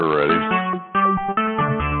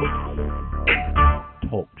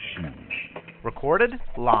recorded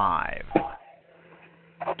live.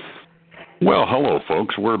 Well, hello,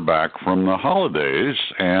 folks. We're back from the holidays,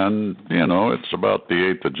 and, it's about the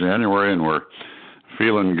 8th of January, and we're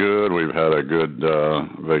feeling good. We've had a good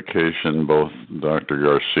vacation. Both Dr.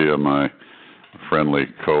 Garcia, my friendly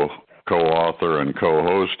co-author and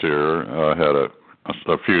co-host here, had a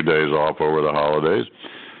few days off over the holidays,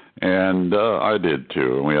 and I did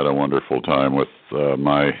too. And we had a wonderful time with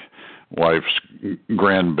my wife's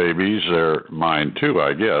grandbabies. They're mine too,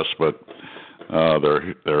 I guess, but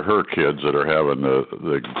they're her kids that are having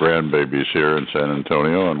the grandbabies here in San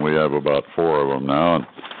Antonio, and we have about 4 of them now. And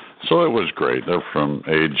so it was great. They're from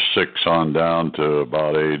age 6 on down to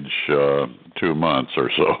about age 2 months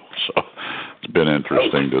or so. So it's been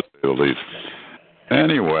interesting to say the least.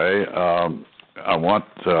 Anyway, I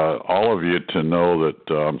want all of you to know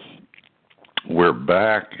that we're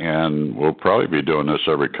back, and we'll probably be doing this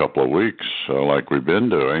every couple of weeks, like we've been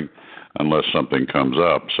doing, unless something comes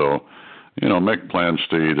up. So, make plans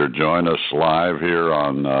to either join us live here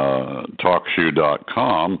on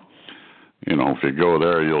TalkShoe.com. If you go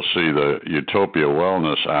there, you'll see the Utopia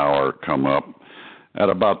Wellness Hour come up at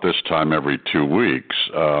about this time every 2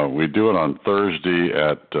 weeks. We do it on Thursday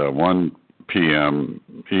at 1 p.m.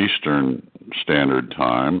 Eastern Standard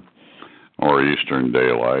Time, or Eastern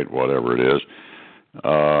Daylight, whatever it is,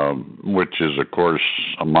 which is, of course,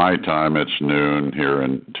 my time. It's noon here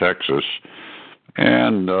in Texas,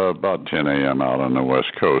 and about 10 a.m. out on the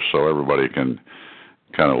West Coast, so everybody can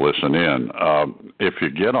kind of listen in. If you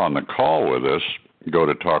get on the call with us, go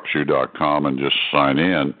to TalkShoe.com and just sign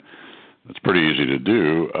in. It's pretty easy to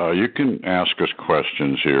do. You can ask us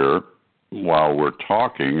questions here while we're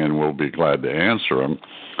talking, and we'll be glad to answer them.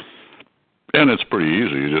 And it's pretty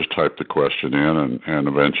easy. You just type the question in, and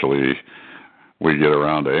eventually we get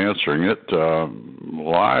around to answering it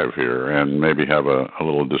live here and maybe have a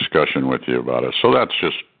little discussion with you about it. So that's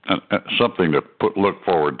just something to look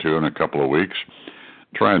forward to in a couple of weeks.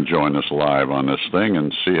 Try and join us live on this thing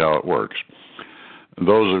and see how it works.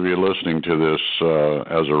 Those of you listening to this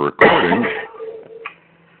as a recording,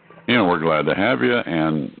 we're glad to have you.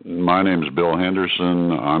 And my name is Bill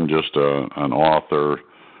Henderson. I'm just an author.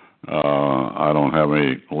 I don't have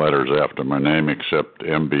any letters after my name except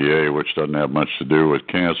MBA, which doesn't have much to do with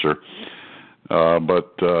cancer.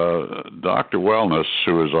 But Dr. Wellness,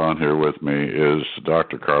 who is on here with me, is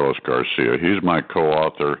Dr. Carlos Garcia. He's my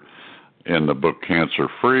co-author in the book Cancer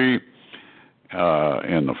Free, in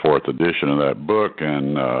the 4th edition of that book,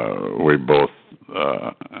 and we both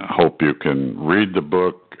hope you can read the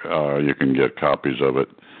book. You can get copies of it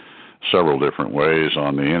several different ways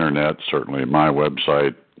on the Internet, certainly my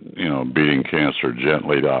website,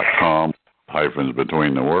 beatingcancergently.com, hyphens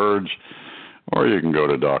between the words, or you can go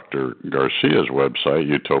to Dr. Garcia's website,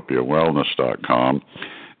 utopiawellness.com.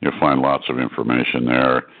 You'll find lots of information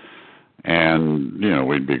there, and,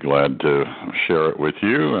 we'd be glad to share it with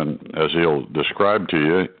you. And as he'll describe to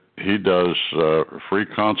you, he does free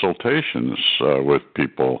consultations with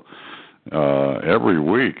people every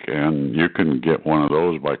week, and you can get one of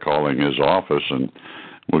those by calling his office, and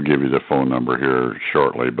we'll give you the phone number here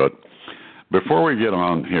shortly. But before we get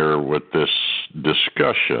on here with this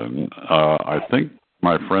discussion, I think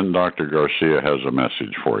my friend Dr. Garcia has a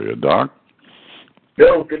message for you. Doc?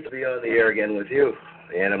 Bill, good to be on the air again with you,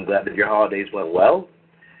 and I'm glad that your holidays went well.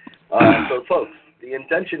 So, folks, the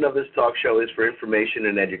intention of this talk show is for information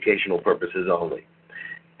and educational purposes only.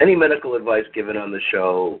 Any medical advice given on the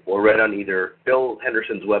show or read on either Bill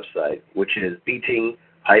Henderson's website, which is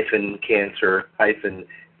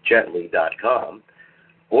beating-cancer-gently.com,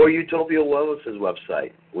 or Utopia Wellness's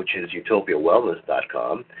website, which is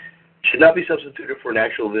utopiawellness.com, should not be substituted for an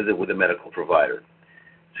actual visit with a medical provider.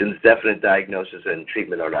 Since definite diagnosis and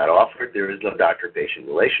treatment are not offered, there is no doctor-patient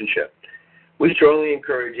relationship. We strongly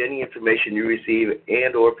encourage any information you receive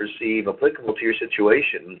and or perceive applicable to your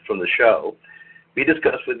situation from the show be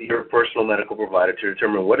discussed with your personal medical provider to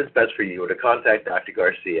determine what is best for you, or to contact Dr.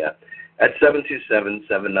 Garcia at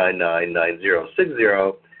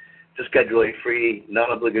 727-799-9060 to schedule a free,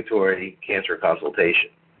 non-obligatory cancer consultation.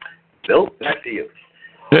 Bill, back to you.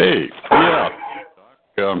 Hey, yeah.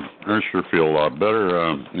 I sure feel a lot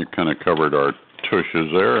better. You kind of covered our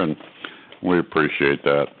tushes there, and we appreciate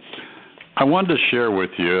that. I wanted to share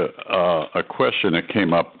with you a question that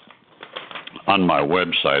came up on my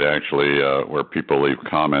website, actually, where people leave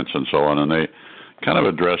comments and so on, and they kind of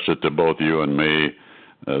addressed it to both you and me,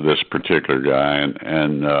 this particular guy,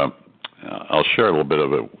 and I'll share a little bit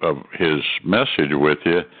of his message with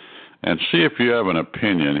you and see if you have an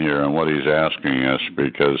opinion here on what he's asking us,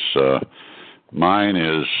 because mine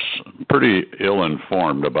is pretty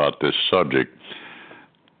ill-informed about this subject.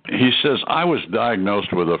 he says, I was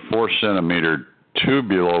diagnosed with a 4-centimeter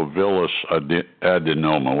tubulovillous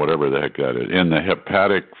adenoma, whatever the heck that is, in the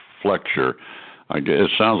hepatic flexure.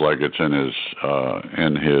 It sounds like it's in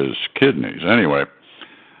his kidneys. Anyway,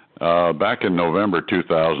 back in November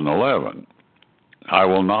 2011, I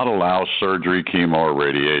will not allow surgery, chemo, or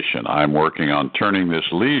radiation. I'm working on turning this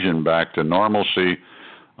lesion back to normalcy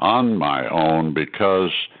on my own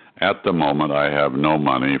because at the moment I have no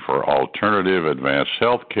money for alternative advanced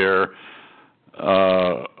health care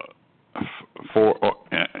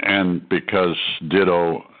and because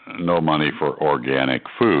ditto, no money for organic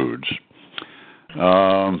foods. He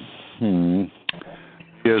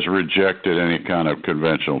has rejected any kind of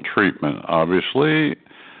conventional treatment, obviously.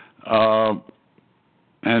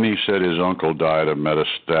 And he said his uncle died of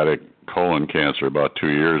metastatic colon cancer about 2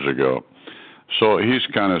 years ago. So he's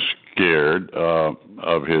kind of scared of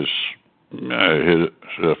his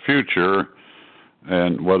future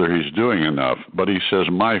and whether he's doing enough. But he says,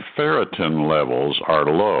 my ferritin levels are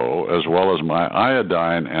low, as well as my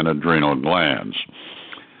iodine and adrenal glands.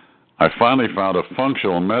 I finally found a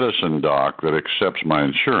functional medicine doc that accepts my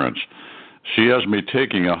insurance. She has me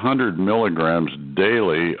taking 100 milligrams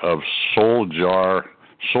daily of Solgar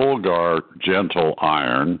Gentle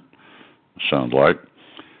Iron, sounds like.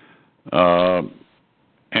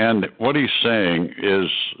 And what he's saying is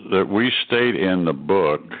that we state in the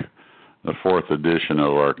book, the 4th edition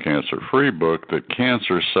of our cancer-free book, that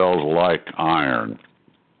cancer cells like iron.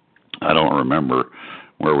 I don't remember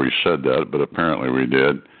where we said that, but apparently we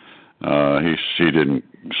did. He didn't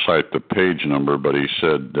cite the page number, but he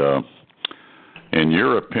said, in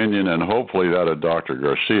your opinion, and hopefully that of Dr.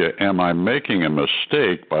 Garcia, am I making a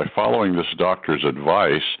mistake by following this doctor's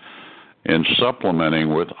advice in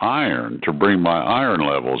supplementing with iron to bring my iron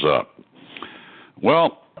levels up?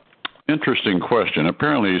 Well, interesting question.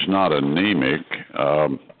 Apparently he's not anemic,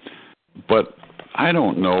 but I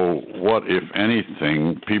don't know what, if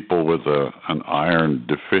anything, people with an iron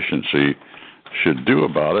deficiency should do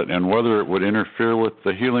about it and whether it would interfere with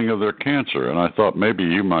the healing of their cancer. And I thought maybe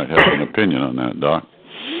you might have an opinion on that, Doc.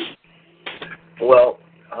 Well,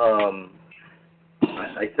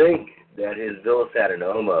 I think that his villous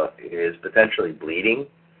adenoma is potentially bleeding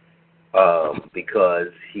because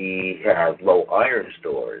he has low iron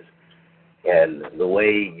stores. And the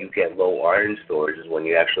way you get low iron stores is when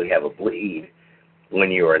you actually have a bleed.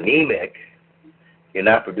 When you're anemic, you're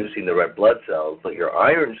not producing the red blood cells, but your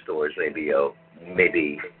iron stores may be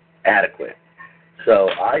adequate. So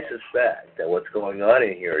I suspect that what's going on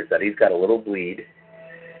in here is that he's got a little bleed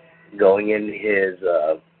going in his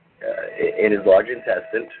large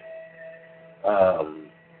intestine,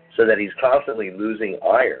 so that he's constantly losing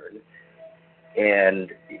iron.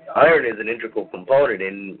 And iron is an integral component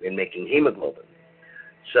in making hemoglobin.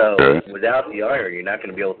 So without the iron, you're not going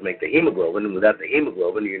to be able to make the hemoglobin, and without the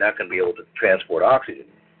hemoglobin, you're not going to be able to transport oxygen.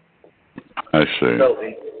 I see. So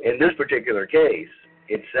in this particular case,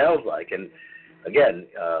 it sounds like, and again,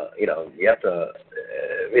 you have to,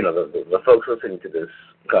 the folks listening to this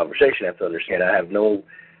conversation have to understand I have no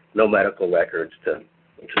medical records to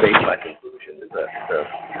base my conclusion. It's a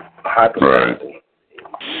hypothetical.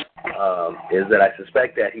 Is that I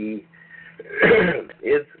suspect that he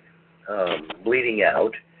is bleeding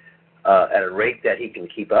out at a rate that he can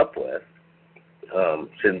keep up with,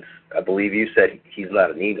 since I believe you said he's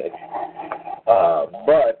not anemic,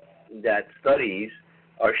 but that studies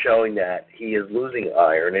are showing that he is losing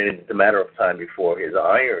iron, and it's a matter of time before his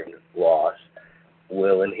iron loss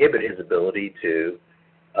will inhibit his ability to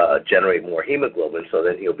generate more hemoglobin, so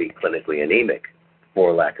that he'll be clinically anemic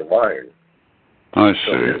for lack of iron. I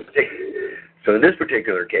see. So in this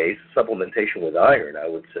particular case, supplementation with iron, I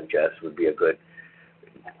would suggest, would be a good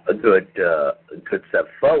step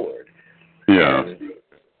forward. Yeah.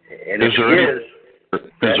 And is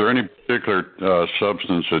there any particular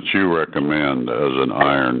substance that you recommend as an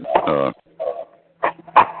iron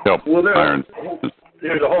help? Well, iron.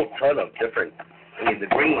 There's a whole ton of different. I mean, the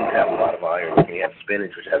greens have a lot of iron. You have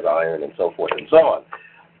spinach, which has iron, and so forth and so on.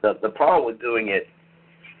 The problem with doing it,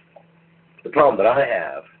 the problem that I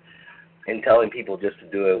have in telling people just to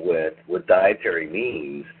do it with dietary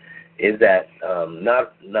means, is that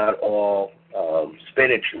not all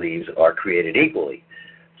spinach leaves are created equally.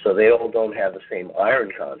 So they all don't have the same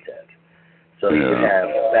iron content. So you can have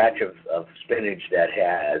a batch of spinach that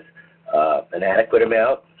has an adequate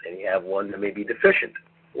amount, and you have one that may be deficient.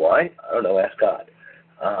 Why? I don't know. Ask God.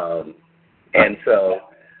 And so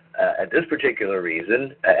at this particular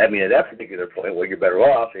reason, at that particular point, what you're better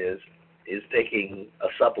off is taking a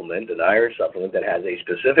supplement, an iron supplement that has a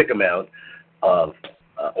specific amount of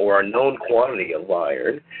or a known quantity of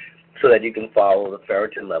iron, so that you can follow the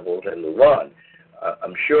ferritin levels and move on.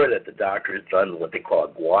 I'm sure that the doctor has done what they call a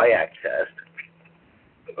guaiac test.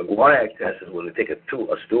 A guaiac test is when they take a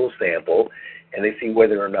stool sample and they see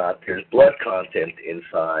whether or not there's blood content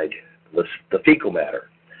inside the fecal matter.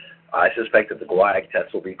 I suspect that the guaiac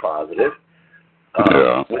test will be positive,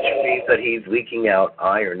 which means that he's leaking out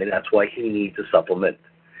iron, and that's why he needs a supplement.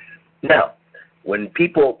 Now, when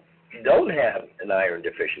people don't have an iron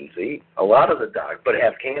deficiency, but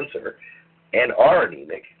have cancer and are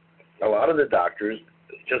anemic, a lot of the doctors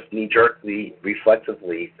just knee-jerkly,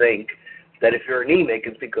 reflexively think that if you're anemic,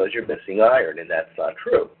 it's because you're missing iron, and that's not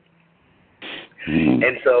true.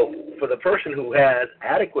 And so for the person who has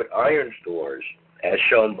adequate iron stores, as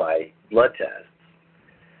shown by blood tests,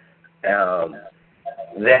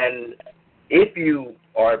 then if you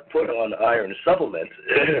are put on iron supplements,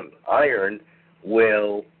 iron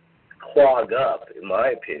will clog up, in my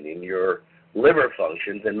opinion, your liver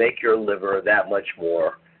functions and make your liver that much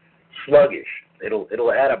more sluggish.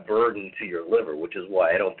 It'll add a burden to your liver, which is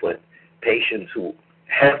why I don't put patients who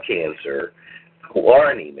have cancer, who are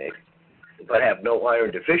anemic, but have no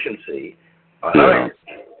iron deficiency on iron.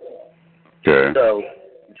 Okay.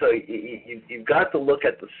 So you've got to look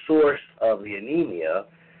at the source of the anemia,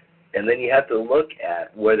 and then you have to look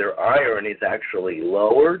at whether iron is actually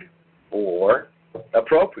lowered or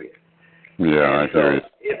appropriate. Yeah, I hear you.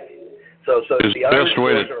 So is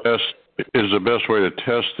the best way to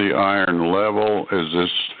test the iron level?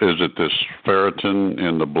 Is it this ferritin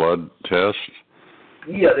in the blood test?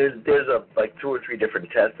 Yeah, there's like 2 or 3 different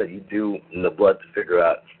tests that you do in the blood to figure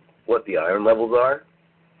out what the iron levels are.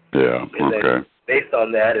 Yeah. And then based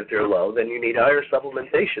on that, if they're low, then you need iron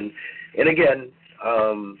supplementation. And again,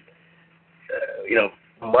 from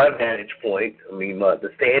my vantage point, I mean, the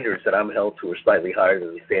standards that I'm held to are slightly higher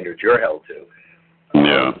than the standards you're held to.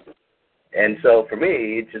 Yeah. And so for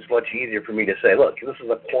me, it's just much easier for me to say, look, this is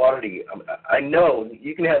a quantity. I know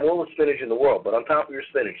you can have all the spinach in the world, but on top of your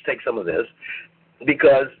spinach, take some of this,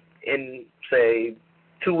 because in, say,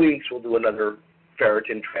 2 weeks, we'll do another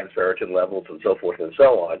ferritin, transferritin levels, and so forth and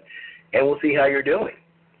so on, and we'll see how you're doing.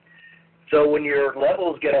 So when your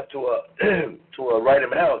levels get up to a right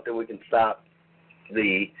amount, then we can stop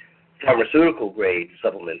the pharmaceutical grade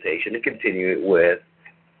supplementation and continue it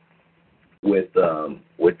with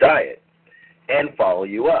diet and follow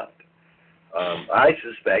you up. I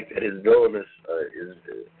suspect that his villainous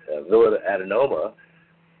adenoma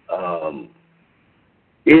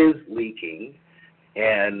is leaking,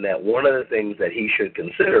 and that one of the things that he should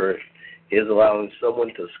consider is allowing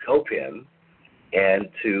someone to scope him and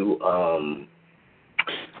to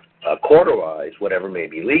cauterize whatever may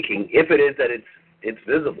be leaking, if it is that it's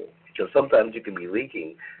visible. So sometimes you can be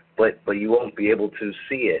leaking, but you won't be able to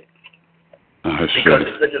see it because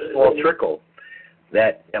it's such a small trickle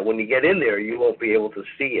that when you get in there, you won't be able to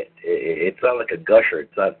see it. It's not like a gusher.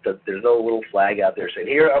 It's not. There's no little flag out there saying,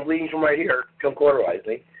 "Here, I'm bleeding from right here. Come cauterize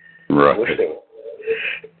me." Right.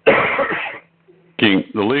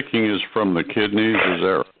 The leaking is from the kidneys. Is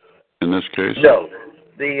that right in this case? No.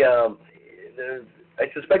 I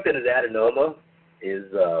suspect that his adenoma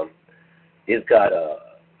is got a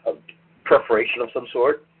perforation of some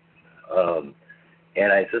sort.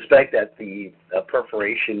 And I suspect that the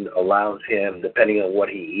perforation allows him, depending on what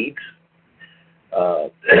he eats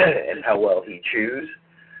and how well he chews,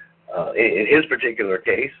 in his particular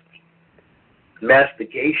case,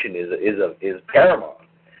 mastication is paramount.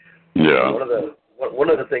 Yeah. One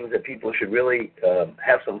of the things that people should really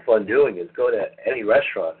have some fun doing is go to any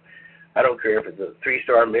restaurant. I don't care if it's a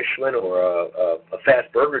 3-star Michelin or a fast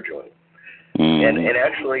burger joint, and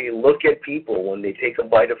actually look at people when they take a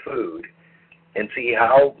bite of food and see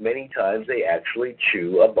how many times they actually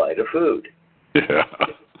chew a bite of food. Yeah.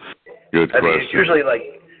 Good question. It's usually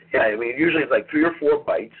like 3 or 4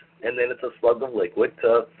 bites, and then it's a slug of liquid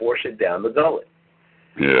to force it down the gullet.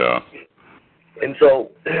 Yeah. And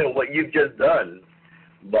so what you've just done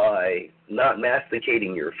by not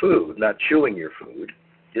masticating your food, not chewing your food,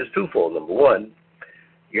 is twofold. Number one,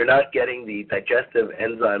 you're not getting the digestive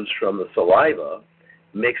enzymes from the saliva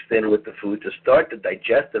mixed in with the food to start the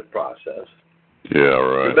digestive process. Yeah,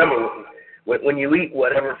 right. Remember, when you eat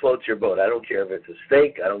whatever floats your boat, I don't care if it's a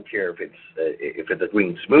steak, I don't care if it's a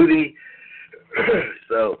green smoothie.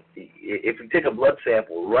 So if you take a blood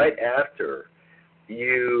sample right after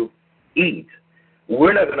you eat,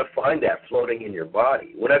 we're not going to find that floating in your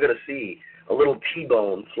body. We're not going to see a little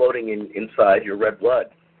T-bone floating inside your red blood,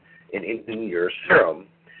 in your serum,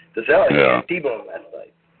 to say, oh, you had T-bone last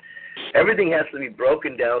night. Everything has to be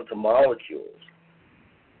broken down to molecules.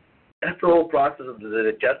 That's the whole process of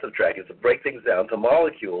the digestive tract, is to break things down to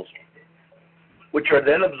molecules which are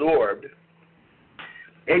then absorbed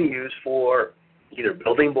and used for either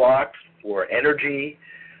building blocks or energy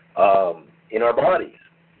in our bodies.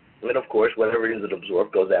 And, of course, whatever it is that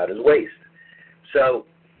absorbed goes out as waste. So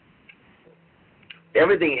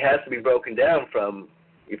everything has to be broken down from,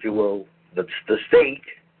 if you will, the steak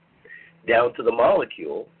down to the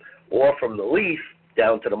molecule, or from the leaf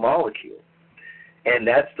down to the molecule. And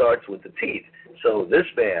that starts with the teeth. So this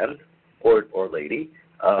man or lady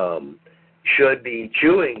should be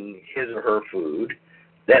chewing his or her food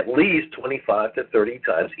at least 25 to 30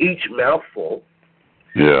 times each mouthful.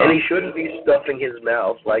 Yeah. And he shouldn't be stuffing his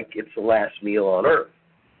mouth like it's the last meal on earth.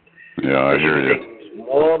 Yeah, I hear you. Take a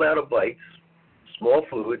small amount of bites, small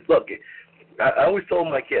food. Look, I always told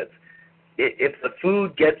my kids, if the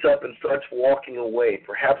food gets up and starts walking away,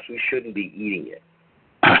 perhaps we shouldn't be eating it.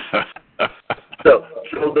 So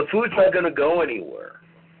the food's not going to go anywhere.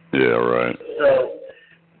 Yeah, right. So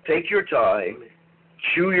take your time,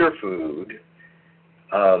 chew your food,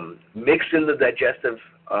 mix in the digestive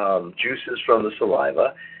juices from the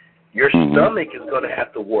saliva. Your stomach is going to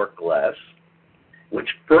have to work less, which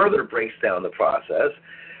further breaks down the process,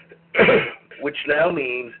 which now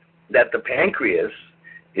means that the pancreas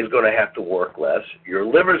is going to have to work less. Your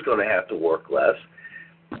liver is going to have to work less.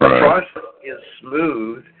 The process is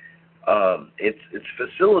smooth. It's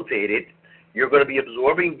facilitated. You're going to be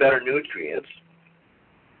absorbing better nutrients.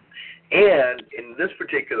 And in this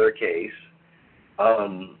particular case,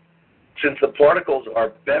 since the particles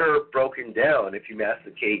are better broken down if you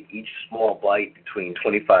masticate each small bite between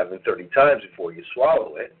 25 and 30 times before you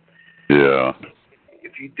swallow it. Yeah.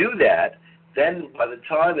 If you do that, then by the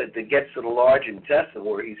time that it gets to the large intestine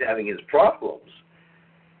where he's having his problems,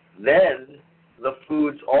 then the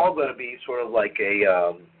food's all going to be sort of like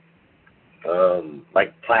a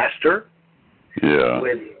like plaster,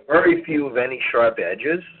 with very few of any sharp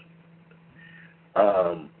edges,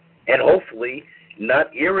 and hopefully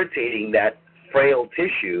not irritating that frail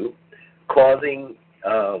tissue, causing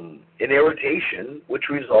an irritation, which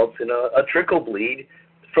results in a trickle bleed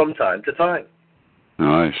from time to time.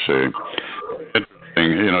 I see.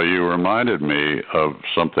 Interesting. You know, you reminded me of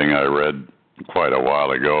something I read quite a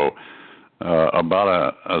while ago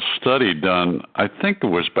about a study done, I think it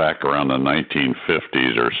was back around the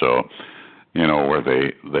 1950s or so, you know, where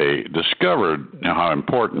they discovered, you know, how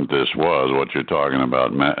important this was, what you're talking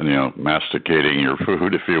about, masticating your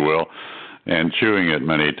food, if you will, and chewing it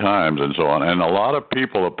many times and so on. And a lot of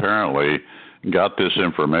people apparently got this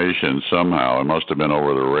information somehow. It must have been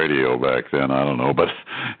over the radio back then, I don't know. But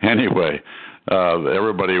anyway,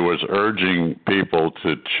 everybody was urging people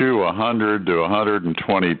to chew 100 to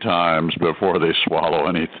 120 times before they swallow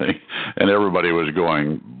anything. And everybody was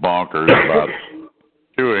going bonkers about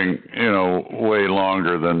chewing, you know, way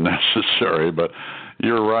longer than necessary. But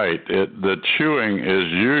you're right. The chewing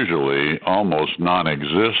is usually almost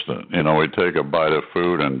non-existent. You know, we take a bite of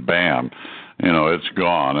food and bam, you know, it's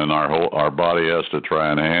gone, and our body has to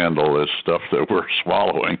try and handle this stuff that we're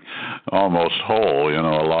swallowing almost whole, you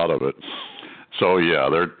know, a lot of it. So, yeah,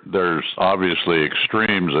 there's obviously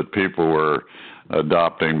extremes that people were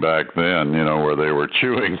adopting back then, you know, where they were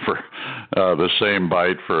chewing for the same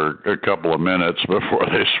bite for a couple of minutes before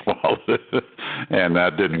they swallowed it, and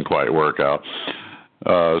that didn't quite work out.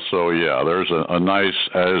 So, yeah, there's a nice,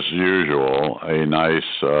 as usual, a nice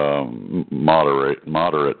moderate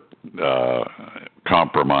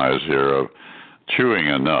compromise here of chewing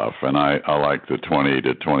enough, and I like the 20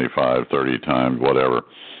 to 25, 30 times, whatever.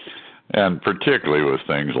 And particularly with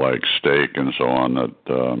things like steak and so on that,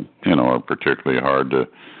 you know, are particularly hard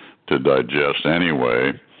to digest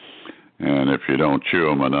anyway. And if you don't chew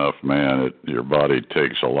them enough, man, your body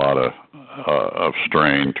takes a lot of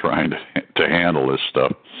strain trying to handle this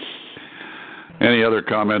stuff. Any other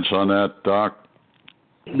comments on that, Doc?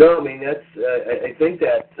 No, I mean, that's, I think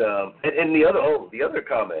that, and the other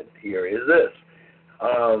comment here is this,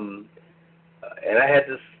 and I had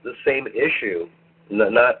the same issue.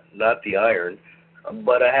 Not the iron,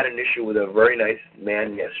 but I had an issue with a very nice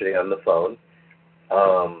man yesterday on the phone,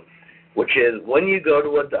 which is when you go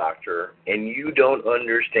to a doctor and you don't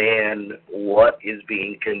understand what is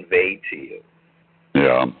being conveyed to you.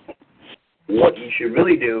 Yeah. What you should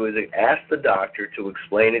really do is ask the doctor to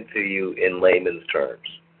explain it to you in layman's terms.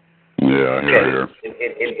 Yeah, I hear you.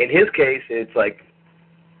 In his case, it's like,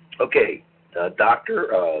 okay, Dr.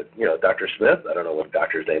 Smith, I don't know what the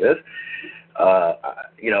doctor's name is,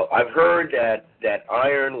 I've heard that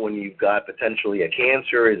iron, when you've got potentially a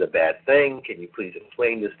cancer, is a bad thing. Can you please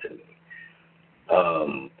explain this to me?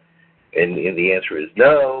 And the answer is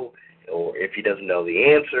no. Or if he doesn't know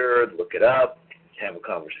the answer, look it up, have a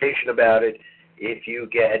conversation about it. If you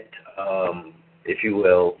get if you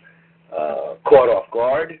will, caught off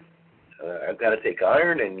guard. I've got to take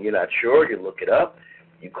iron, and you're not sure. You look it up.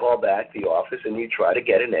 You call back the office, and you try to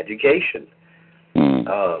get an education.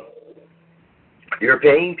 You're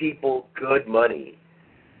paying people good money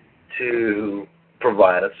to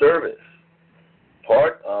provide a service.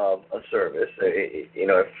 Part of a service,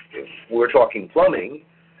 if we're talking plumbing,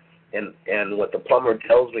 and what the plumber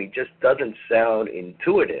tells me just doesn't sound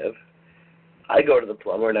intuitive, I go to the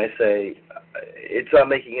plumber and I say, it's not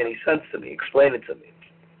making any sense to me. Explain it to me.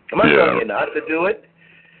 I'm not telling you not to do it,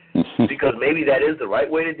 because maybe that is the right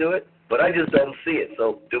way to do it, but I just don't see it.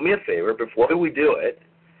 So do me a favor, before we do it,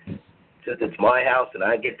 since it's my house and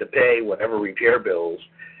I get to pay whatever repair bills,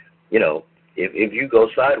 if you go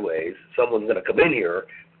sideways, someone's going to come in here.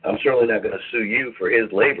 I'm certainly not going to sue you for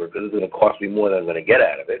his labor, because it's going to cost me more than I'm going to get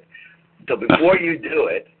out of it. So before you do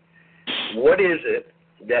it, what is it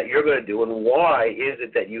that you're going to do, and why is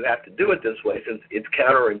it that you have to do it this way, since it's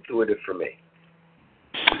counterintuitive for me?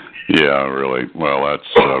 Yeah, really. Well,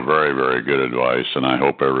 that's very, very good advice, and I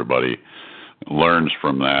hope everybody learns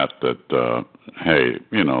from that, hey,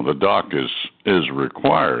 the doc is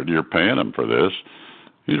required. You're paying him for this.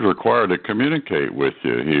 He's required to communicate with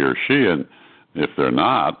you, he or she, and if they're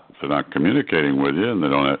not communicating with you, and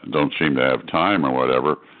they don't seem to have time or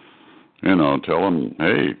whatever, tell them,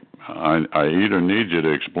 hey, I either need you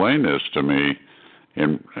to explain this to me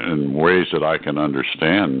in ways that I can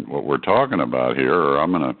understand what we're talking about here, or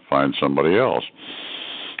I'm going to find somebody else.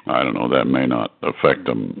 I don't know, that may not affect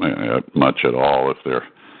them much at all if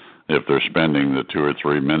they're spending the 2 or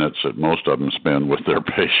 3 minutes that most of them spend with their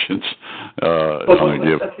patients.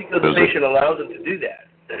 That's because the patient allows them to do that.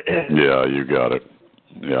 Yeah, you got it.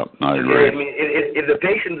 Yeah, I agree. I mean, if the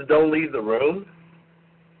patients don't leave the room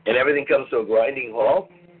and everything comes to a grinding halt,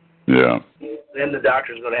 then the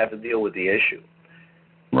doctor's going to have to deal with the issue.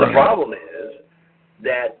 Right. The problem is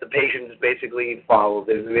that the patients basically follow,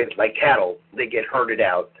 like cattle, they get herded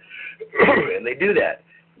out, and they do that.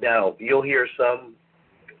 Now, you'll hear some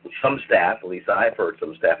staff, at least I've heard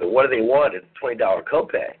some staff, and what do they want? It's a $20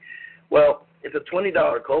 copay. Well, it's a $20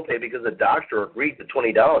 copay because the doctor agreed to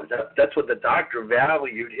 $20. That's what the doctor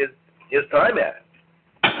valued his time at.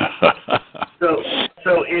 So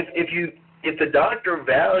if the doctor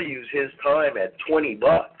values his time at $20,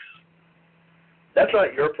 that's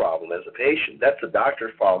not your problem as a patient. That's the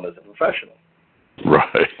doctor's problem as a professional.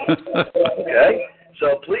 Right. Okay?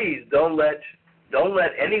 So please don't let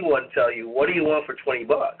anyone tell you, what do you want for $20?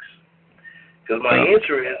 Because my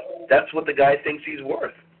answer is, that's what the guy thinks he's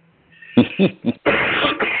worth.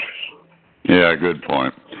 Yeah, good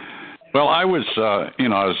point. Well, I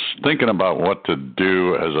was thinking about what to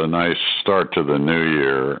do as a nice start to the new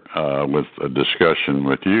year with a discussion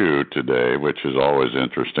with you today, which is always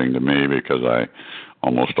interesting to me because I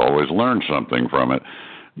almost always learn something from it.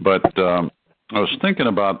 But I was thinking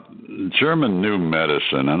about German New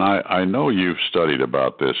Medicine, and I know you've studied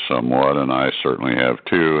about this somewhat, and I certainly have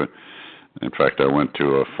too. In fact, I went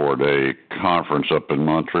to a 4-day conference up in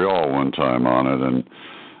Montreal one time on it, and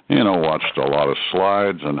watched a lot of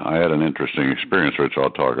slides, and I had an interesting experience, which I'll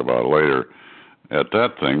talk about later at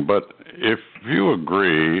that thing. But if you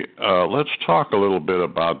agree, let's talk a little bit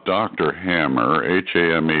about Dr. Hamer,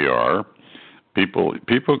 Hamer.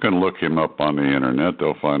 People can look him up on the Internet.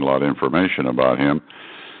 They'll find a lot of information about him.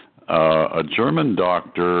 A German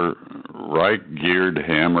doctor, Reich-Geerd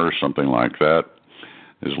Hamer, something like that.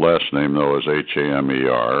 His last name, though, is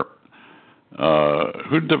Hamer.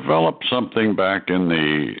 Who developed something back in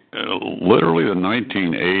literally the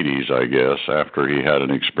 1980s, I guess, after he had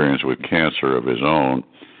an experience with cancer of his own,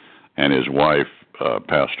 and his wife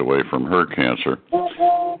passed away from her cancer.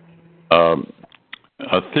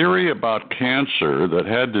 A theory about cancer that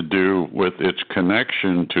had to do with its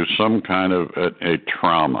connection to some kind of a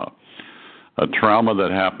trauma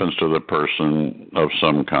that happens to the person of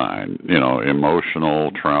some kind,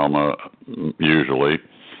 emotional trauma usually.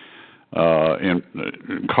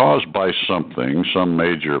 Caused by some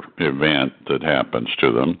major event that happens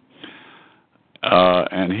to them.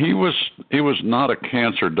 And he was not a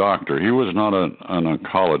cancer doctor. He was not an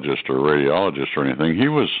oncologist or radiologist or anything. He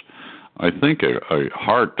was, I think, a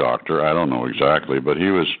heart doctor. I don't know exactly, but he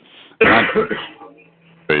was not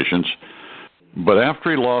patients. But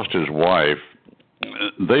after he lost his wife,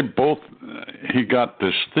 he got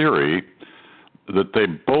this theory that they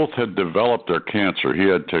both had developed their cancer. He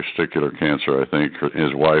had testicular cancer, I think.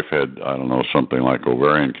 His wife had, I don't know, something like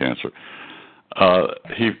ovarian cancer.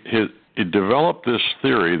 He developed this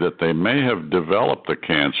theory that they may have developed the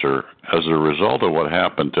cancer as a result of what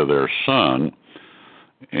happened to their son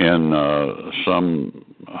in some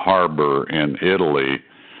harbor in Italy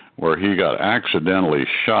where he got accidentally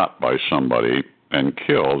shot by somebody and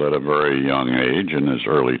killed at a very young age, in his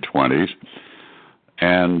early 20s.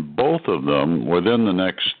 And both of them, within the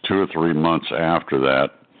next 2 or 3 months after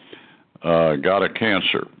that, got a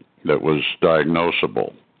cancer that was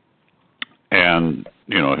diagnosable. And,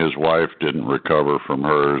 his wife didn't recover from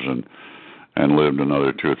hers and lived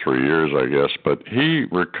another 2 or 3 years, I guess. But he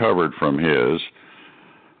recovered from his.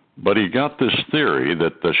 But he got this theory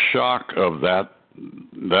that the shock of that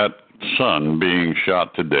son being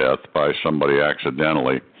shot to death by somebody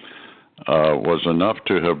accidentally was enough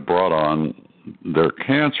to have brought on their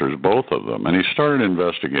cancers, both of them. And he started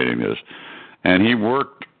investigating this. And he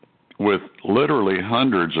worked with literally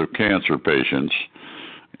hundreds of cancer patients,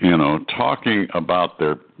 talking about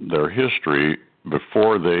their history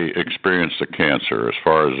before they experienced the cancer, as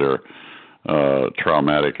far as their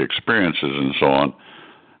traumatic experiences and so on,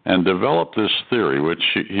 and developed this theory, which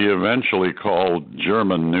he eventually called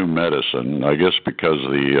German New Medicine, I guess because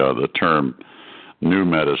the term New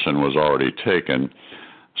Medicine was already taken.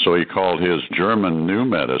 So he called his German New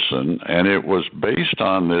Medicine, and it was based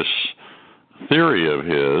on this theory of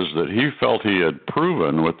his that he felt he had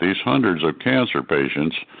proven with these hundreds of cancer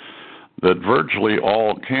patients that virtually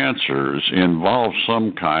all cancers involve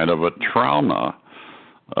some kind of a trauma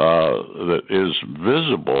that is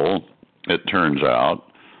visible, it turns out,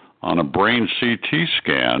 on a brain CT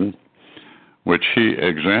scan, which he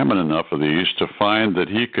examined enough of these to find that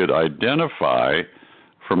he could identify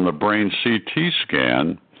from the brain CT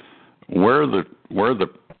scan where the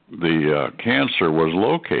cancer was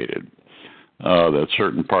located. That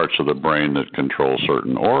certain parts of the brain that control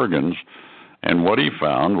certain organs. And what he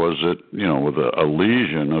found was that, with a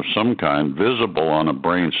lesion of some kind visible on a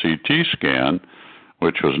brain CT scan,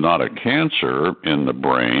 which was not a cancer in the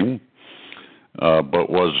brain,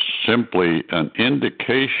 but was simply an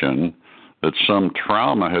indication that some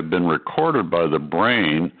trauma had been recorded by the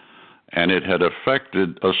brain and it had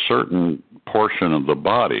affected a certain portion of the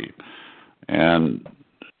body. And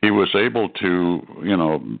he was able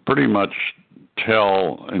to, pretty much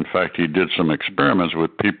tell, in fact, he did some experiments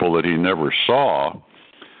with people that he never saw,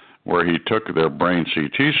 where he took their brain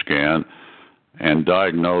CT scan and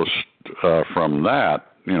diagnosed from that,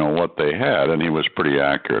 what they had, and he was pretty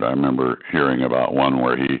accurate. I remember hearing about one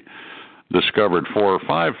where he discovered 4 or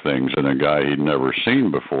 5 things in a guy he'd never seen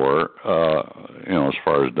before, as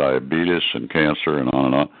far as diabetes and cancer and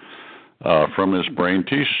on, from his brain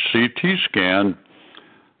CT scan,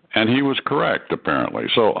 and he was correct, apparently.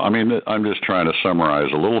 So, I'm just trying to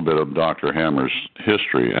summarize a little bit of Dr. Hammer's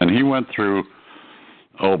history, and he went through,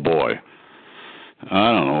 I don't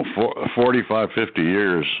know, 45, 50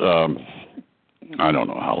 years, I don't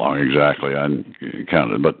know how long exactly, I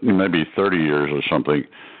counted, but maybe 30 years or something,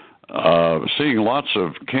 seeing lots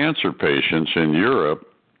of cancer patients in Europe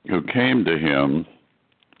who came to him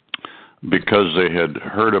because they had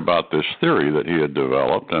heard about this theory that he had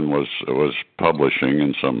developed and was publishing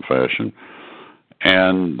in some fashion.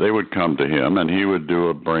 And they would come to him, and he would do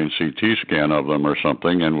a brain CT scan of them or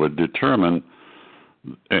something and would determine,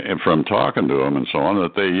 from talking to them and so on,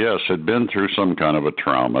 that they, yes, had been through some kind of a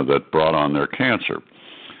trauma that brought on their cancer.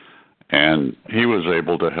 And he was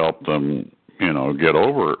able to help them, get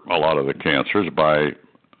over a lot of the cancers by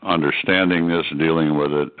understanding this, dealing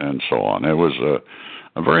with it, and so on. It was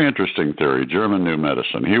a very interesting theory, German New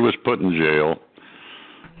Medicine. He was put in jail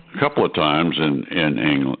a couple of times in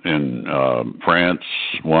France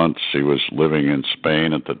once. He was living in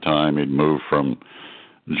Spain at the time. He'd moved from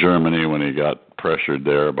Germany when he got pressured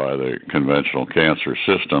there by the conventional cancer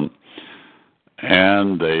system.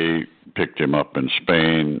 And they picked him up in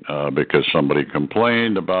Spain because somebody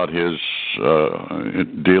complained about his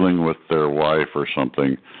dealing with their wife or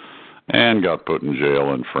something, and got put in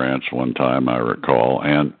jail in France one time, I recall.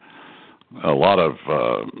 And a lot of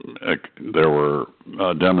there were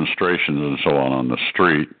demonstrations and so on the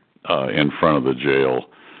street in front of the jail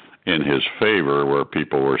in his favor, where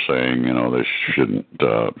people were saying, they shouldn't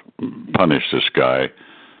punish this guy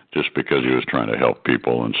just because he was trying to help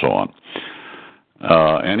people and so on.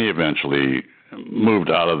 And he eventually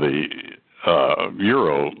moved out of the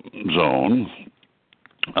Eurozone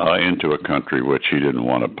into a country which he didn't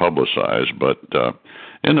want to publicize. But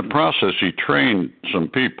in the process, he trained some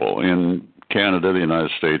people in Canada, the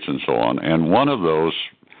United States, and so on. And one of those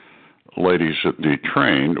ladies that he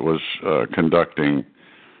trained was conducting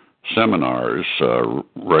seminars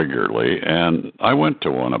regularly. And I went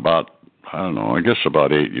to one about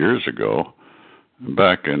 8 years ago.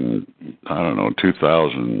 Back in,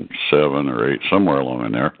 2007 or 8, somewhere along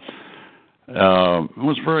in there. It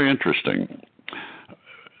was very interesting.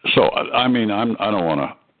 So, I don't want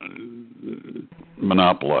to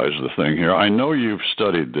monopolize the thing here. I know you've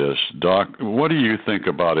studied this, Doc. What do you think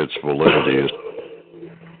about its validity as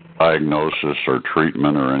diagnosis or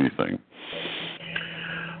treatment or anything?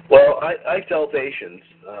 Well, I tell patients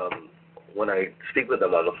when I speak with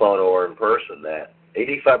them on the phone or in person that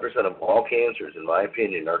 85% of all cancers, in my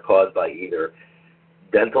opinion, are caused by either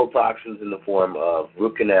dental toxins in the form of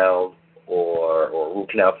root canal or root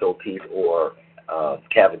canal filled teeth or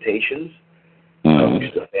cavitations,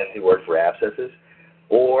 which is a fancy word for abscesses,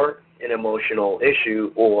 or an emotional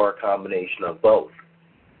issue or a combination of both.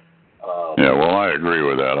 Yeah, well, I agree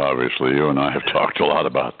with that, obviously. You and I have talked a lot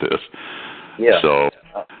about this. Yeah. So,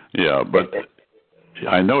 yeah, but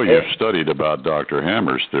I know you've studied about Dr.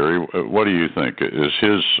 Hammer's theory. What do you think? Is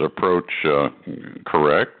his approach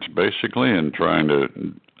correct, basically, in trying to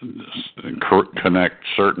connect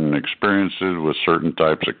certain experiences with certain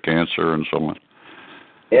types of cancer and so on?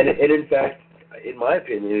 And in fact, in my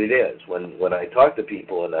opinion, it is. When I talk to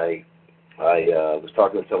people, and I was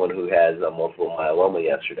talking to someone who has multiple myeloma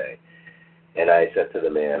yesterday, and I said to the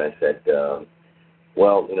man, I said,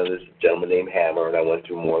 well, there's a gentleman named Hammer, and I went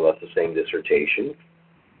through more or less the same dissertation.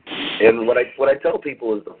 And what I tell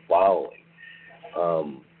people is the following,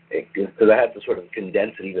 because I have to sort of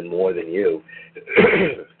condense it even more than you,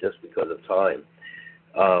 just because of time.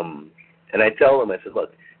 And I tell them, I said,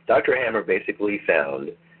 look, Dr. Hammer basically found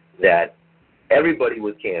that everybody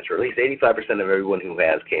with cancer, at least 85% of everyone who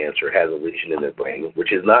has cancer, has a lesion in their brain,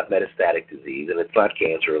 which is not metastatic disease, and it's not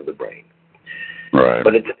cancer of the brain. Right.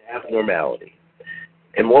 But it's an abnormality.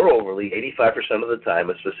 And moreover, 85% of the time,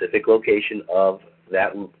 a specific location of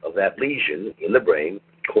that lesion in the brain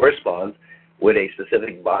corresponds with a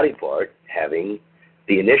specific body part having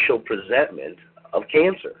the initial presentment of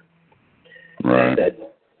cancer. Right.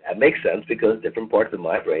 That makes sense because different parts of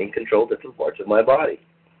my brain control different parts of my body.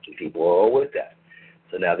 And people are all with that.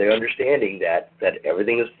 So now they're understanding that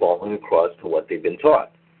everything is falling across to what they've been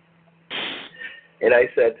taught. And I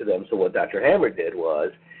said to them, so what Dr. Hammer did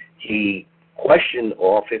was he questioned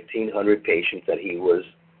all 1,500 patients that he was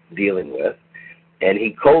dealing with, and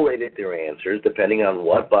he collated their answers depending on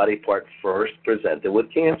what body part first presented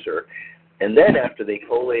with cancer. And then after they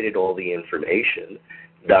collated all the information,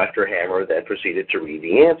 Dr. Hammer then proceeded to read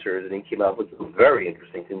the answers, and he came out with some very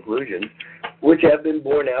interesting conclusions, which have been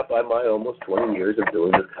borne out by my almost 20 years of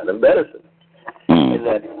doing this kind of medicine. And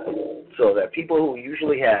so that people who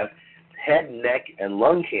usually have head, neck, and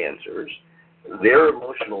lung cancers, their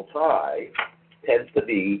emotional tie tends to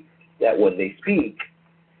be that when they speak,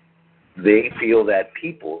 they feel that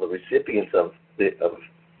people, the recipients of the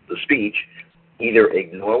speech, either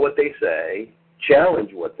ignore what they say,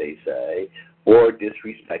 challenge what they say, or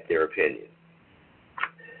disrespect their opinion.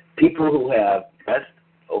 People who have breast,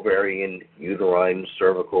 ovarian, uterine,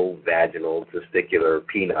 cervical, vaginal, testicular,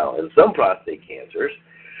 penile, and some prostate cancers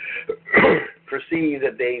perceive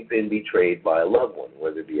that they've been betrayed by a loved one,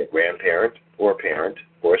 whether it be a grandparent or a parent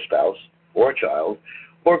or a spouse or a child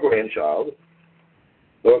or a grandchild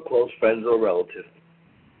or a close friend or relative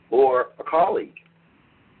or a colleague.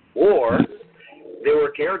 Or there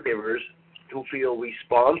were caregivers who feel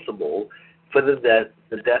responsible for the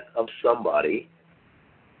death of somebody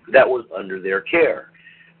that was under their care.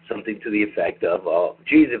 Something to the effect of,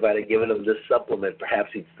 geez, if I'd have given him this supplement, perhaps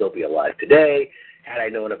he'd still be alive today. Had I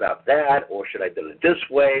known about that, or should I have done it this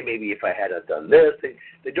way? Maybe if I hadn't done this.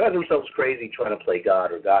 They drive themselves crazy trying to play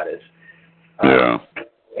God or goddess.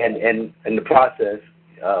 And in the process,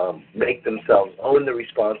 make themselves own the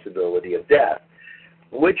responsibility of death,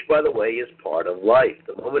 which, by the way, is part of life.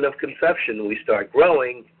 The moment of conception, we start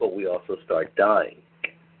growing, but we also start dying.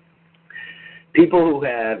 People who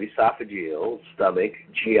have esophageal, stomach,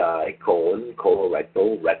 GI, colon,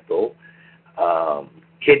 colorectal, rectal,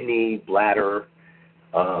 kidney, bladder,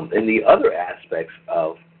 and the other aspects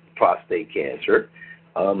of prostate cancer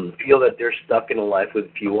feel that they're stuck in a life with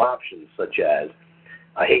few options, such as,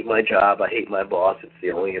 I hate my job, I hate my boss, it's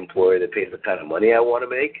the only employer that pays the kind of money I want to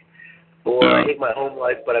make, or I hate my home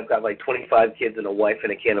life, but I've got like 25 kids and a wife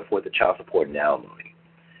and I can't afford the child support and alimony.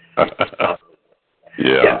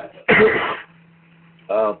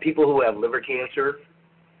 People who have liver cancer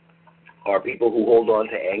are people who hold on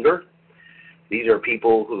to anger. These are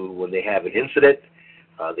people who, when they have an incident,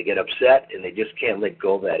 they get upset and they just can't let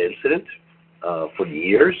go of that incident for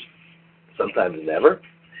years, sometimes never.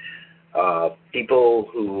 People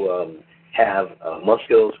who have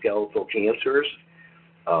musculoskeletal cancers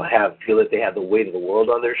feel that they have the weight of the world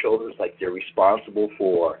on their shoulders, like they're responsible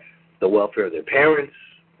for the welfare of their parents,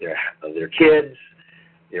 their kids,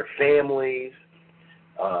 their families.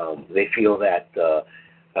 They feel that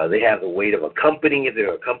they have the weight of a company if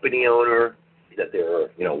they're a company owner, that there are,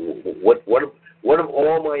 what are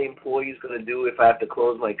all my employees going to do if I have to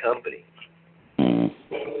close my company?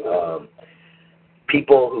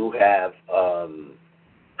 People who have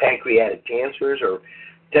pancreatic cancers, or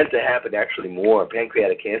tend to happen actually more.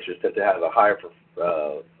 Pancreatic cancers tend to have a higher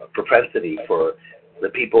propensity for the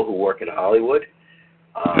people who work in Hollywood,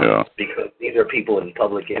 because these are people in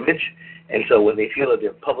public image, and so when they feel that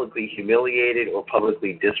they're publicly humiliated or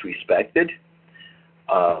publicly disrespected,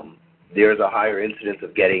 there's a higher incidence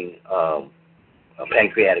of getting a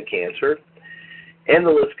pancreatic cancer, and the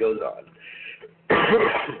list goes on.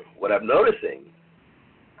 What I'm noticing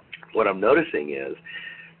is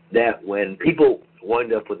that when people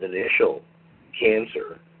wind up with initial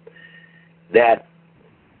cancer, that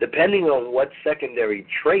depending on what secondary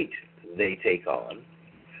trait they take on,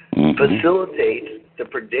 facilitates the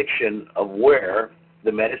prediction of where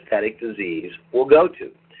the metastatic disease will go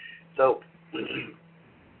to. So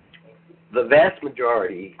the vast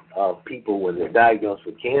majority of people, when they're diagnosed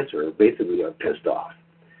with cancer, basically are pissed off.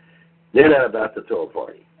 They're not about to throw a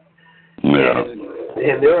party. Yeah.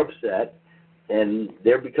 And they're upset, and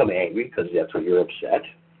they become angry because that's what you're upset.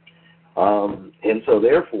 And so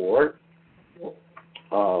therefore,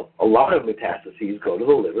 a lot of metastases go to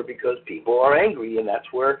the liver because people are angry, and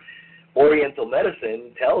that's where Oriental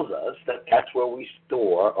medicine tells us that that's where we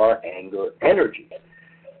store our anger energy.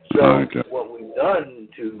 So what we've done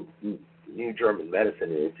to New German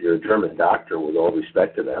medicine, and if you're a German doctor, with all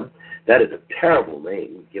respect to them, that is a terrible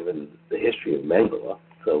name given the history of Mengele.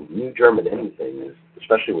 So New German anything, is,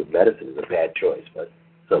 especially with medicine, is a bad choice, but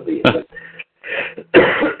so be it.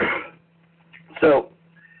 So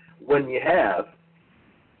when you have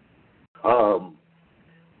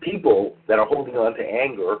people that are holding on to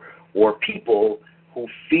anger, or people who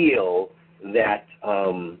feel that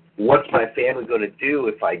what's my family going to do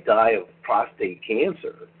if I die of prostate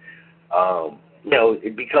cancer,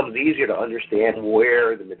 it becomes easier to understand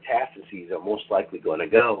where the metastases are most likely going to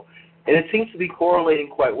go. And it seems to be correlating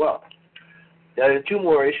quite well. Now, there are two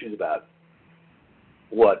more issues about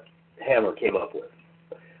what Hammer came up with.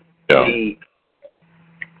 Yeah.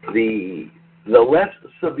 The less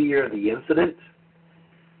severe the incident,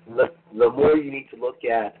 the more you need to look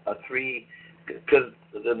at because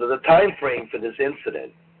the time frame for this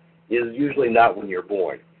incident is usually not when you're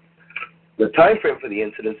born. The time frame for the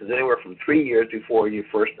incident is anywhere from 3 years before you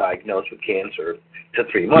first diagnosed with cancer to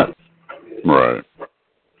 3 months. Right.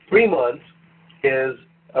 3 months is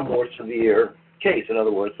a more severe case. In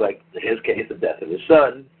other words, like in his case, the death of his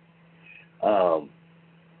son.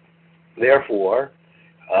 Therefore,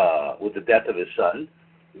 with the death of his son,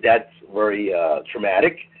 that's very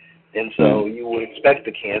traumatic, and so you would expect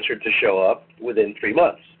the cancer to show up within 3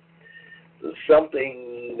 months.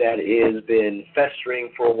 Something that has been festering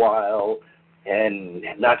for a while and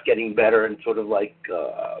not getting better, and sort of like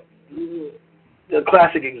the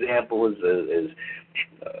classic example is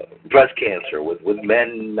breast cancer, with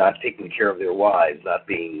men not taking care of their wives, not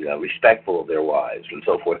being respectful of their wives, and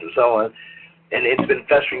so forth and so on. And it's been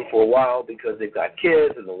festering for a while because they've got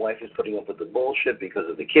kids, and the wife is putting up with the bullshit because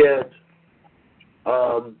of the kids.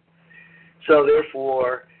 So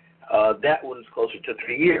therefore, that one's closer to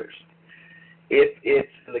 3 years. If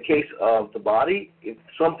it's in the case of the body, if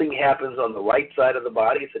something happens on the right side of the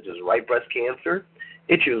body, such as right breast cancer,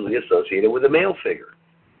 it's usually associated with a male figure.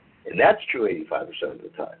 And that's true 85% of the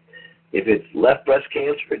time. If it's left breast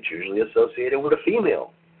cancer, it's usually associated with a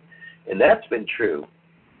female. And that's been true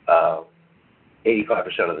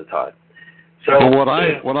 85% of the time. So what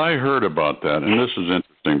I heard about that, and this is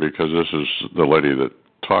interesting because this is the lady that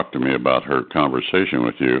talked to me about her conversation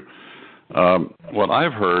with you. What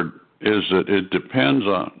I've heard is that it depends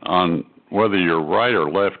on whether you're right or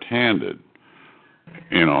left-handed,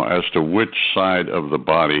 as to which side of the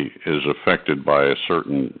body is affected by a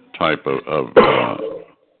certain type of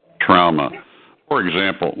trauma. For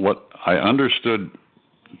example, what I understood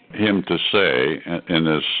him to say in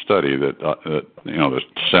this study that this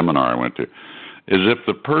seminar I went to, is if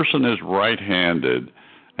the person is right-handed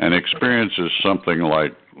and experiences something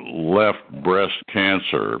like left breast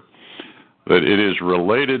cancer, that it is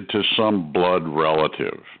related to some blood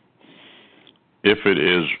relative. If it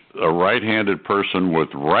is a right-handed person with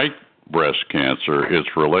right breast cancer, it's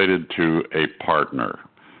related to a partner,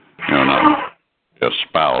 not a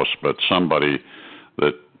spouse, but somebody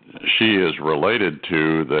that she is related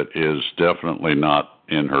to that is definitely not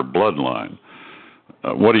in her bloodline.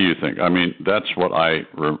 What do you think? I mean, that's what I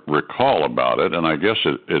recall about it, and I guess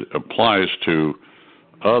it applies to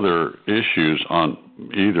other issues on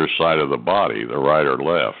either side of the body, the right or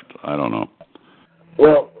left. I don't know.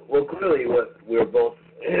 Well, clearly what we're both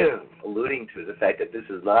alluding to, the fact that this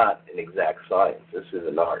is not an exact science. This is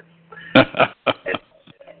an art.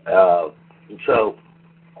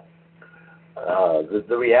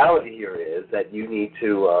 The reality here is that you need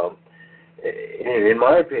to, in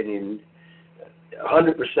my opinion,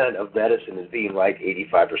 100% of medicine is being right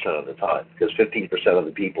 85% of the time, because 15% of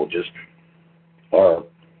the people just are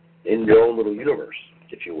in their own little universe,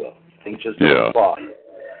 if you will. Things just don't apply.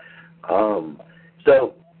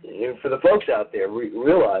 So for the folks out there,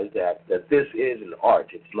 realize that this is an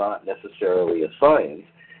art. It's not necessarily a science.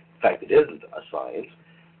 In fact, it isn't a science.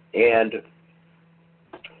 And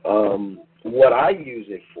what I use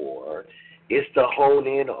it for is to hone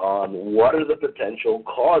in on what are the potential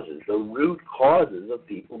causes, the root causes of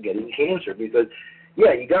people getting cancer. Because,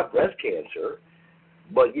 yeah, you got breast cancer,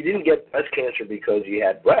 but you didn't get breast cancer because you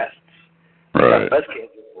had breasts. You got breast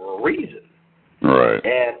cancer for a reason. Right.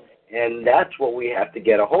 And that's what we have to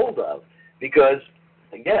get a hold of. Because,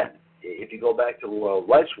 again, if you go back to World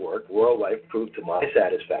Life's work, World Life proved to my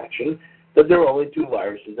satisfaction that there are only 2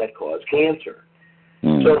 viruses that cause cancer.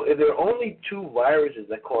 So if there are only 2 viruses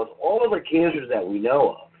that cause all of the cancers that we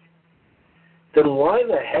know of, then why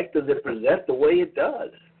the heck does it present the way it does?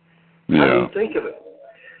 Yeah. I mean, think of it.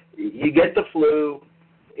 You get the flu,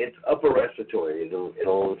 it's upper respiratory.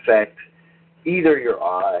 It'll affect either your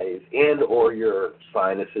eyes and or your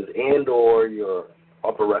sinuses and or your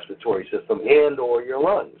upper respiratory system and or your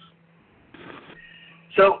lungs.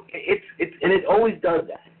 So it always does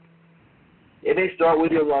that. It may start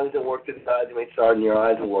with your lungs and work to the eyes. It may start in your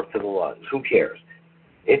eyes and work to the lungs. Who cares?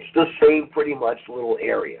 It's the same pretty much little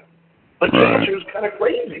area. But cancer is kind of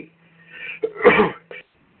crazy.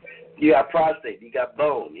 You got prostate, you got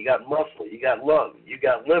bone, you got muscle, you got lung, you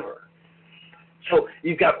got liver. So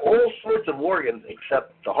you've got all sorts of organs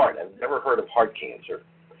except the heart. I've never heard of heart cancer.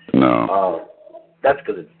 No. That's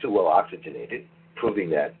because it's too well oxygenated,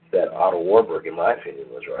 proving that Otto Warburg, in my opinion,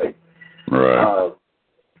 was right. Right.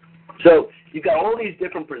 So you've got all these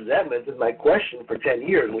different presentments, and my question for 10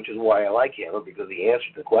 years, which is why I like Hammer, because he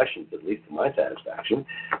answered the questions, at least to my satisfaction,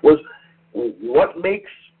 was what makes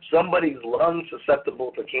somebody's lung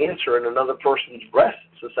susceptible to cancer and another person's breast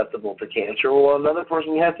susceptible to cancer, or another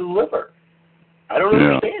person has his liver? I don't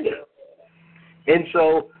understand it. And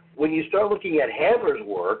so when you start looking at Hammer's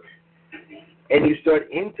work and you start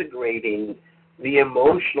integrating the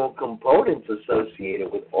emotional components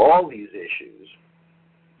associated with all these issues,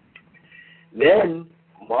 then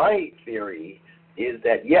my theory is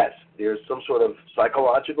that, yes, there's some sort of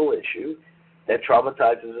psychological issue that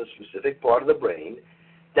traumatizes a specific part of the brain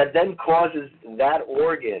that then causes that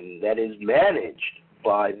organ that is managed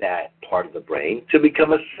by that part of the brain to become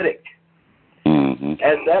acidic. Mm-hmm.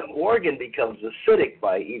 As that organ becomes acidic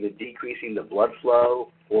by either decreasing the blood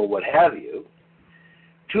flow or what have you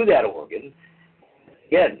to that organ,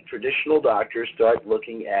 again, traditional doctors start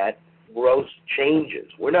looking at gross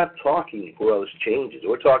changes. We're not talking gross changes.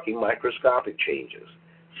 We're talking microscopic changes,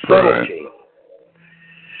 subtle changes.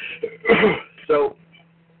 So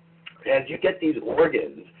as you get these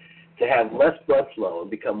organs to have less blood flow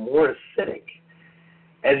and become more acidic,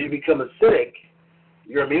 as you become acidic,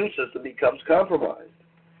 your immune system becomes compromised.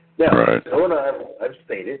 Now, I've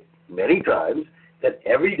stated many times that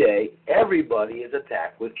every day, everybody is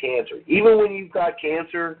attacked with cancer. Even when you've got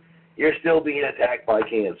cancer, you're still being attacked by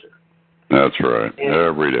cancer. That's right.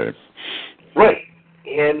 Every day. Right.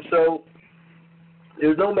 And so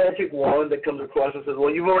there's no magic wand that comes across and says, well,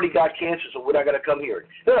 you've already got cancer, so we're not going to come here.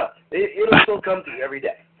 No, it'll still come to you every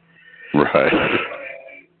day. Right.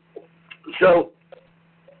 So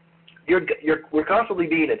we're constantly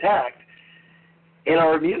being attacked, and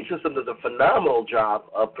our immune system does a phenomenal job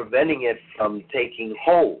of preventing it from taking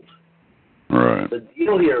hold. Right. The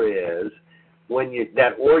deal here is when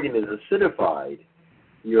that organ is acidified,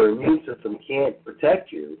 your immune system can't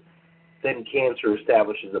protect you, then cancer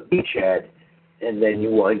establishes a beachhead, and then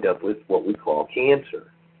you wind up with what we call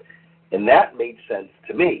cancer. And that made sense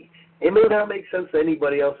to me. It may not make sense to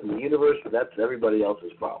anybody else in the universe, but that's everybody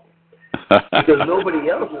else's problem. Because nobody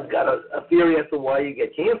else has got a theory as to why you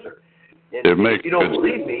get cancer. And if you don't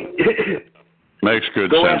believe me, makes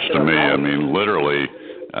good sense to me. I mean, literally,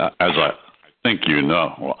 as I think you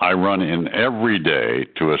know, I run in every day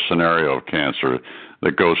to a scenario of cancer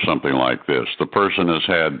that goes something like this. The person has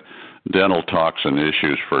had dental toxin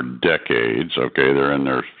issues for decades. Okay, they're in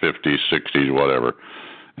their 50s, 60s, whatever,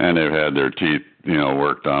 and they've had their teeth,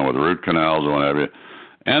 worked on with root canals and what have you.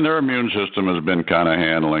 And their immune system has been kind of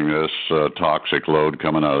handling this toxic load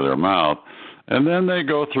coming out of their mouth. And then they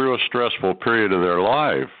go through a stressful period of their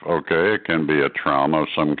life, okay? It can be a trauma of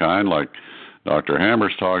some kind, like Dr.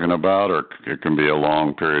 Hammer's talking about, or it can be a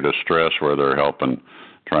long period of stress where they're helping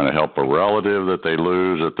trying to help a relative that they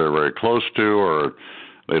lose, that they're very close to, or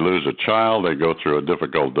they lose a child, they go through a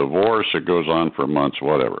difficult divorce, it goes on for months,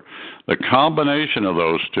 whatever. The combination of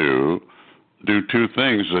those two do two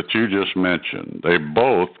things that you just mentioned. They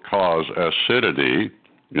both cause acidity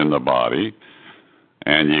in the body,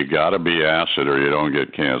 and you got to be acid or you don't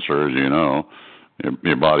get cancer, as you know.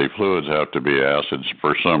 Your body fluids have to be acids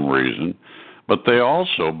for some reason. But they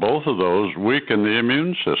also, both of those, weaken the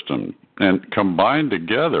immune system. And combined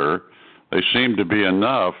together, they seem to be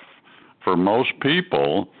enough for most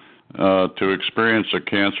people to experience a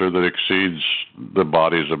cancer that exceeds the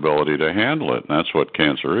body's ability to handle it. And that's what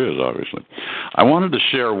cancer is, obviously. I wanted to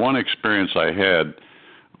share one experience I had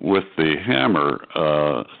with the hammer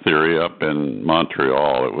theory up in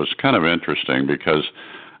Montreal. It was kind of interesting because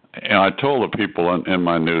I told the people in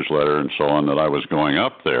my newsletter and so on that I was going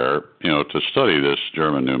up there, to study this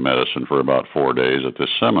German New Medicine for about 4 days at this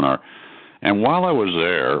seminar. And while I was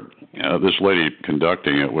there, this lady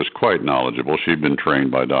conducting it was quite knowledgeable. She'd been trained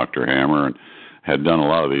by Dr. Hammer and had done a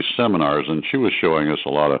lot of these seminars, and she was showing us a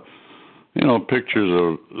lot of, pictures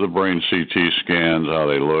of the brain CT scans, how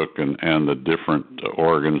they look, and the different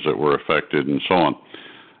organs that were affected and so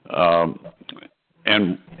on.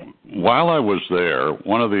 And while I was there,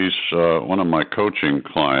 one of my coaching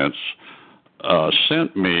clients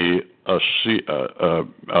sent me a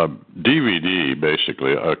DVD,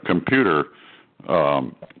 basically a computer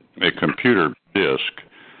disc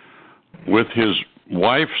with his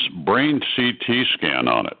wife's brain CT scan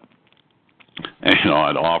on it. And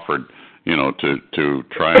I'd offered, to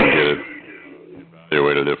try and get it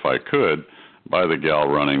evaluated if I could by the gal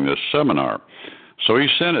running this seminar. So he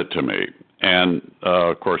sent it to me. And,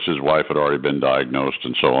 of course, his wife had already been diagnosed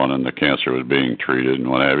and so on, and the cancer was being treated and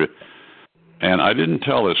what have you. And I didn't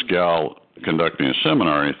tell this gal conducting a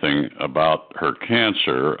seminar or anything about her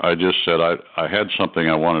cancer. I just said I had something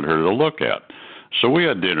I wanted her to look at. So we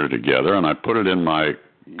had dinner together, and I put it in my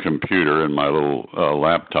computer, in my little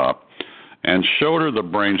laptop, and showed her the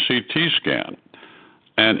brain CT scan.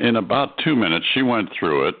 And in about 2 minutes, she went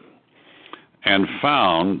through it and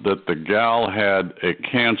found that the gal had a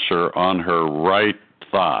cancer on her right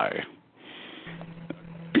thigh,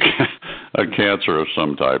 a cancer of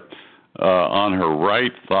some type, on her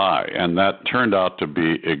right thigh, and that turned out to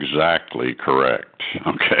be exactly correct,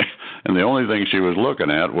 okay? And the only thing she was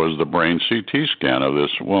looking at was the brain CT scan of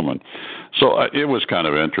this woman. So it was kind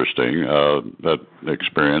of interesting, that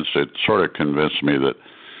experience. It sort of convinced me that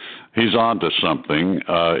he's on to something.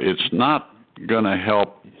 It's not going to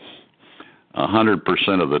help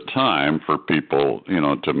 100% of the time for people,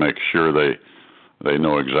 to make sure they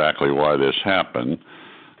know exactly why this happened,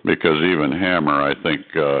 because even Hammer, I think,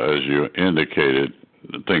 as you indicated,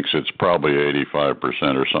 thinks it's probably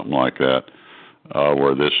 85% or something like that,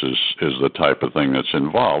 where this is the type of thing that's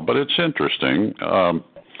involved. But it's interesting.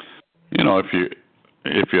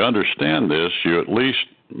 If you understand this, you at least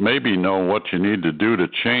maybe know what you need to do to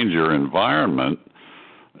change your environment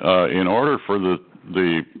in order for the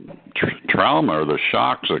trauma or the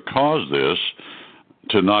shocks that cause this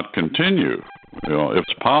to not continue, if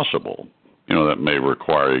it's possible. That may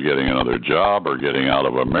require you getting another job or getting out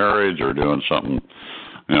of a marriage or doing something,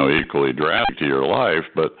 equally drastic to your life.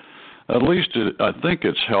 But at least I think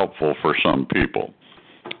it's helpful for some people.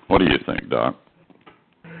 What do you think, Doc?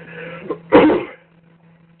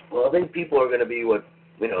 Well, I think people are going to be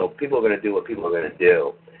people are going to do what people are going to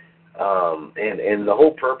do. And the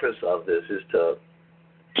whole purpose of this is to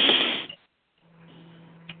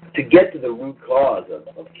get to the root cause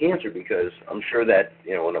of cancer, because I'm sure that,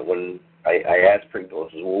 when I ask people,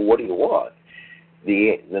 I says, well, what do you want?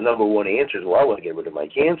 The number one answer is, well, I want to get rid of my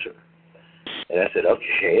cancer. And I said,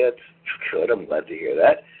 okay, that's good. I'm glad to hear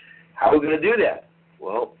that. How are we going to do that?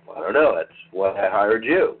 Well, I don't know. That's why I hired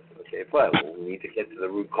you. Okay, fine. Well, we need to get to the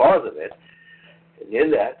root cause of it. And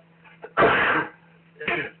in that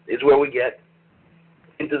is where we get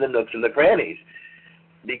into the nooks and the crannies.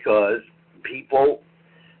 Because people,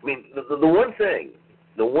 the one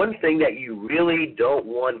thing that you really don't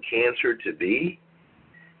want cancer to be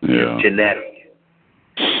is genetic.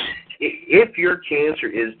 If your cancer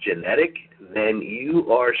is genetic, then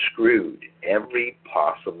you are screwed every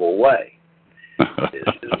possible way. This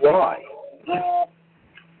is why.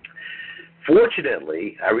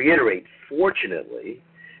 Fortunately, I reiterate, fortunately,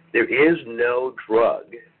 there is no drug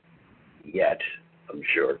yet, I'm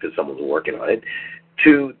sure, because someone's working on it,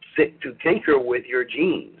 to tinker with your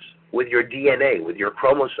genes, with your DNA, with your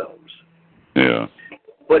chromosomes. Yeah.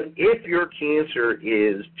 But if your cancer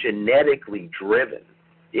is genetically driven,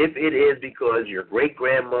 if it is because your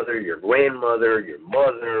great-grandmother, your grandmother, your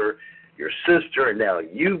mother, your sister, and now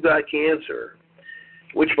you've got cancer,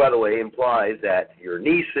 which, by the way, implies that your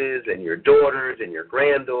nieces and your daughters and your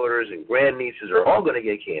granddaughters and grandnieces are all going to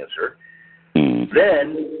get cancer,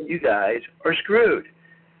 then you guys are screwed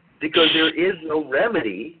because there is no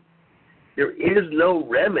remedy. There is no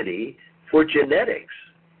remedy for genetics.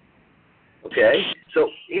 Okay? So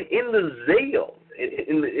in the zeal,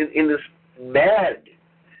 in this mad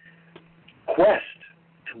quest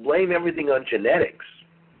to blame everything on genetics,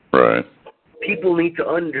 right, people need to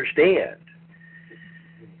understand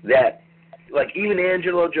that, like even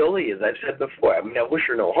Angela Jolie, as I've said before, I mean, I wish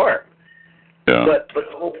her no harm. Yeah. But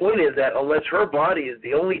the whole point is that unless her body is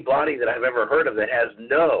the only body that I've ever heard of that has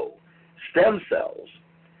no stem cells,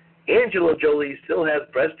 Angela Jolie still has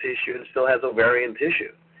breast tissue and still has ovarian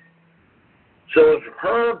tissue. So if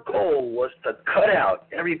her goal was to cut out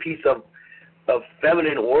every piece of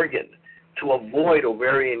feminine organ to avoid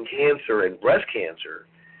ovarian cancer and breast cancer,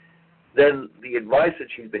 then the advice that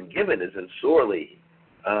she's been given is sorely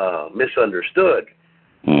misunderstood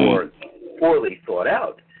or poorly thought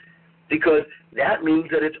out, because that means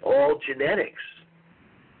that it's all genetics.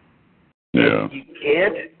 Yeah. And you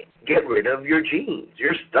can't get rid of your genes.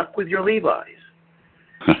 You're stuck with your Levi's.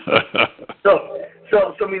 So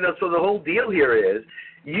the whole deal here is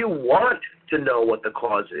you want to know what the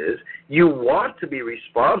cause is. You want to be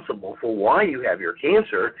responsible for why you have your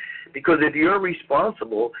cancer, because if you're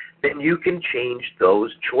responsible, then you can change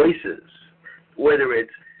those choices. Whether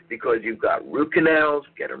it's because you've got root canals,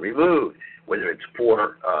 get them removed. Whether it's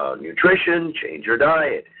poor nutrition, change your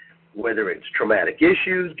diet. Whether it's traumatic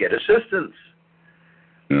issues, get assistance.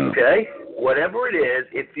 Yeah. Okay? Whatever it is,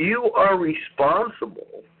 if you are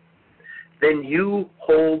responsible, then you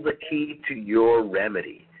hold the key to your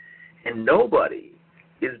remedy. And nobody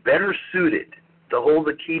is better suited to hold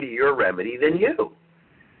the key to your remedy than you.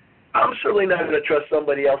 I'm certainly not going to trust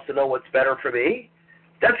somebody else to know what's better for me.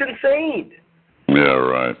 That's insane. Yeah,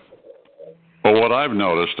 right. Well, what I've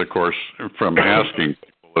noticed, of course, from asking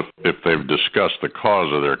people if they've discussed the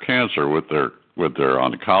cause of their cancer with their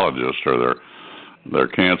oncologist or their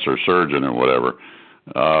cancer surgeon or whatever,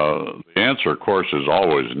 the answer, of course, is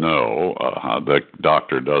always no. The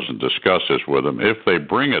doctor doesn't discuss this with them. If they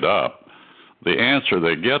bring it up, the answer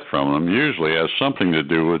they get from them usually has something to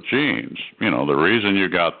do with genes. You know, the reason you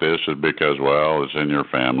got this is because, well, it's in your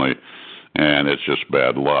family, and it's just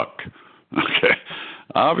bad luck. Okay.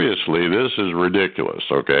 Obviously, this is ridiculous,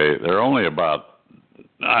 okay? There are only about,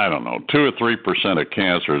 2 or 3% of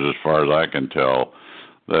cancers, as far as I can tell,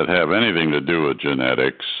 that have anything to do with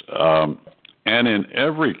genetics. And in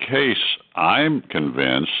every case, I'm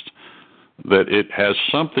convinced that it has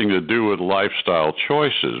something to do with lifestyle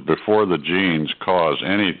choices before the genes cause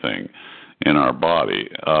anything in our body.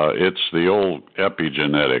 It's the old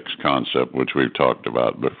epigenetics concept, which we've talked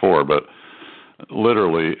about before, but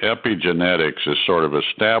literally epigenetics is sort of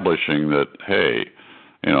establishing that, hey,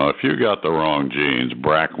 if you got the wrong genes,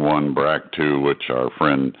 BRCA1, BRCA2, which our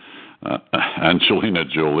friend Angelina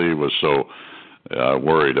Jolie was so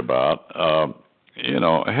worried about,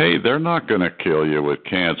 hey, they're not going to kill you with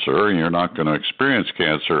cancer, and you're not going to experience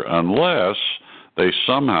cancer unless they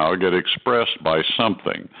somehow get expressed by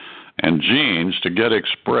something. And genes, to get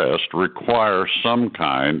expressed, require some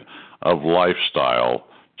kind of lifestyle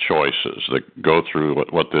choices that go through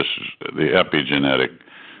the epigenetic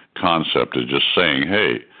concept is just saying,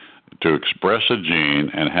 hey, to express a gene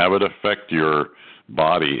and have it affect your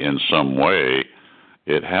body in some way,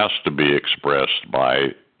 it has to be expressed by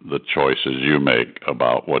the choices you make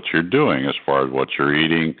about what you're doing as far as what you're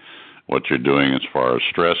eating, what you're doing as far as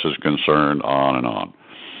stress is concerned, on and on.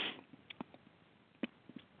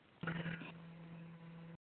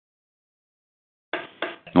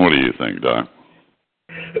 What do you think, Doc?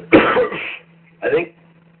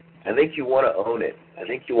 I think you want to own it. I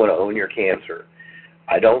think you want to own your cancer.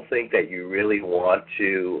 I don't think that you really want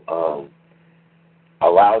to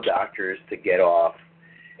allow doctors to get off.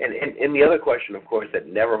 And the other question, of course, that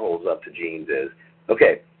never holds up to genes is,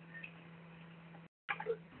 okay,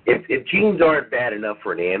 if genes aren't bad enough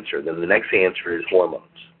for an answer, then the next answer is hormones,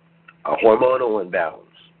 a hormonal imbalance.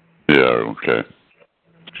 Yeah, okay.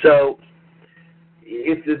 So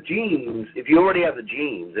if you already have the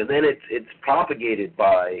genes, and then it's propagated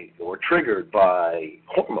by or triggered by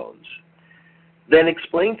hormones, then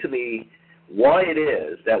explain to me why it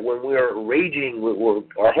is that when we're raging,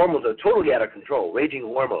 our hormones are totally out of control, raging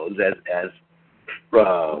hormones as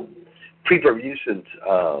prepubescent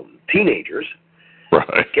teenagers.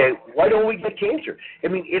 Right. Okay, why don't we get cancer? I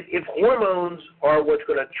mean, if hormones are what's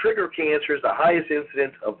going to trigger cancers, the highest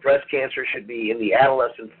incidence of breast cancer should be in the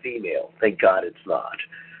adolescent female. Thank God it's not.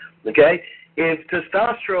 Okay? If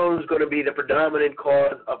testosterone is going to be the predominant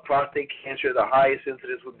cause of prostate cancer, the highest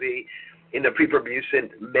incidence would be in the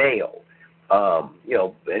prepubescent male.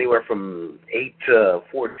 Anywhere from 8 to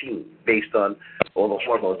 14, based on all the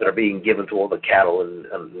hormones that are being given to all the cattle and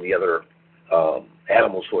the other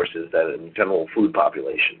animal sources that are in the general food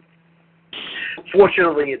population.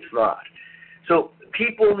 Fortunately, it's not. So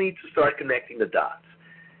people need to start connecting the dots.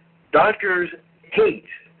 Doctors hate,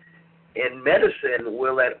 and medicine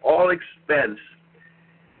will at all expense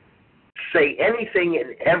say anything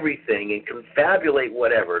and everything and confabulate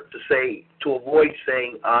whatever to avoid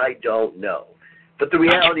saying, I don't know. But the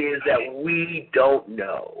reality is that we don't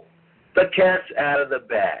know. The cat's out of the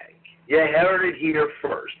bag. You heard it here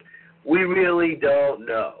first. We really don't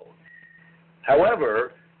know.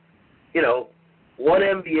 However, one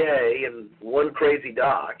MBA and one crazy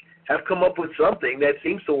doc have come up with something that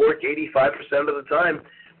seems to work 85% of the time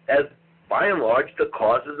as, by and large, the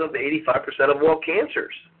causes of 85% of all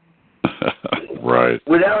cancers. Right.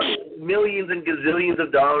 Without millions and gazillions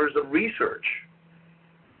of dollars of research.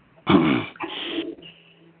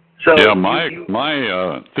 So yeah, my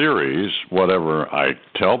theories, whatever I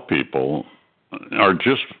tell people, are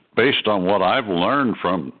just based on what I've learned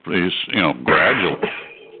from these, graduates.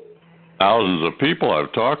 Thousands of people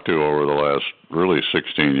I've talked to over the last really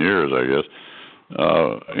 16 years, I guess.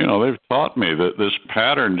 They've taught me that this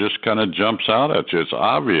pattern just kind of jumps out at you. It's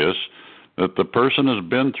obvious that the person has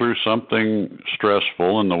been through something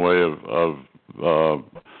stressful in the way of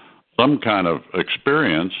some kind of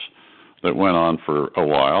experience that went on for a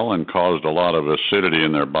while and caused a lot of acidity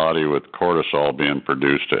in their body, with cortisol being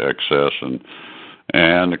produced to excess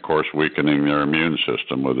and of course weakening their immune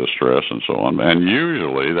system with the stress and so on. And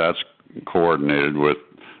usually that's coordinated with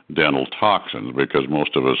dental toxins, because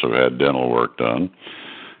most of us have had dental work done.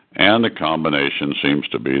 And the combination seems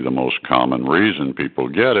to be the most common reason people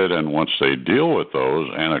get it. And once they deal with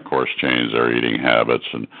those and, of course, change their eating habits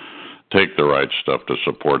and take the right stuff to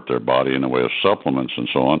support their body in the way of supplements and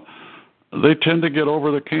so on, they tend to get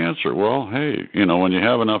over the cancer. Well, hey, when you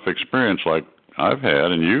have enough experience like I've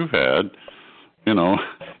had and you've had,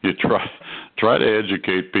 you try to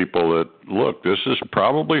educate people that, look, this is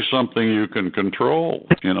probably something you can control.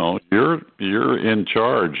 You're in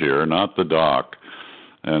charge here, not the doc.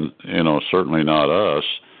 And, certainly not us.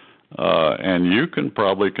 And you can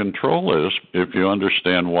probably control this if you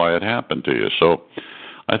understand why it happened to you. So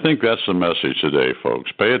I think that's the message today,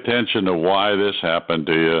 folks. Pay attention to why this happened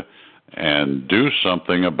to you and do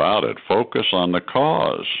something about it. Focus on the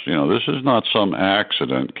cause. This is not some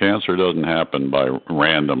accident. Cancer doesn't happen by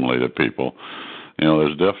randomly to people.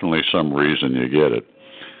 There's definitely some reason you get it.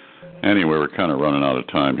 Anyway, we're kind of running out of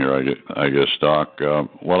time here, I guess, Doc.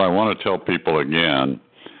 What I want to tell people again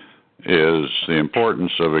is the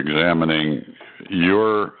importance of examining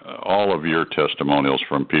all of your testimonials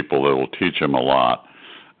from people that will teach them a lot,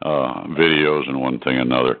 videos and one thing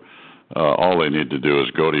and another. All they need to do is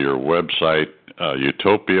go to your website,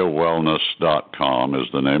 utopiawellness.com is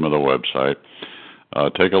the name of the website.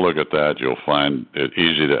 Take a look at that. You'll find it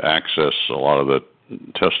easy to access a lot of the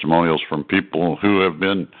testimonials from people who have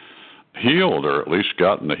been healed, or at least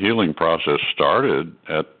gotten the healing process started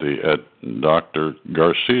at Dr.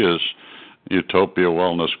 Garcia's Utopia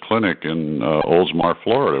Wellness Clinic in Oldsmar,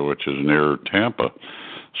 Florida, which is near Tampa.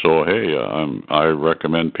 So, hey, I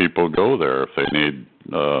recommend people go there if they need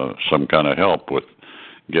some kind of help with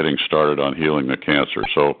getting started on healing the cancer.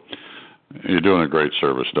 So you're doing a great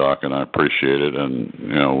service, Doc, and I appreciate it. And,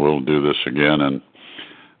 we'll do this again in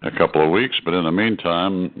a couple of weeks. But in the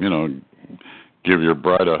meantime, give your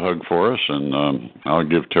bride a hug for us, and I'll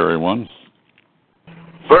give Terry one.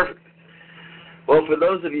 Perfect. Well, for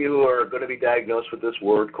those of you who are going to be diagnosed with this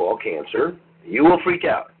word called cancer, you will freak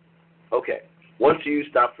out. Okay. Once you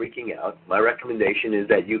stop freaking out, my recommendation is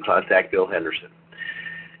that you contact Bill Henderson.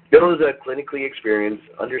 Bill is a clinically experienced,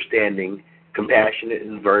 understanding, compassionate,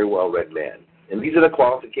 and very well-read man. And these are the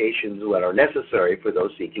qualifications that are necessary for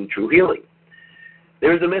those seeking true healing.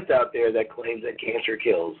 There's a myth out there that claims that cancer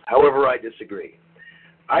kills. However, I disagree.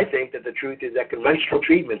 I think that the truth is that conventional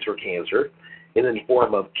treatments for cancer, in the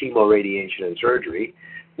form of chemo, radiation, and surgery,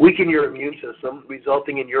 weaken your immune system,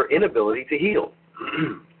 resulting in your inability to heal.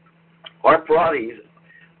 Our bodies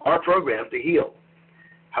are programmed to heal.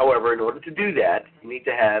 However, in order to do that, you need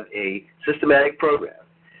to have a systematic program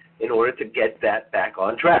in order to get that back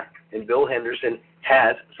on track. And Bill Henderson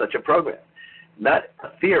has such a program. Not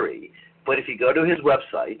a theory, but if you go to his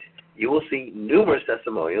website, you will see numerous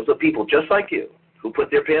testimonials of people just like you who put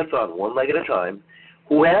their pants on one leg at a time,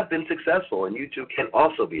 who have been successful, and you too can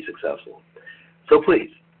also be successful. So please,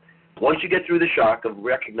 once you get through the shock of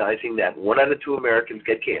recognizing that 1 out of 2 Americans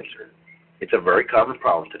get cancer, It's a very common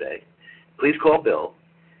problem today. Please call Bill,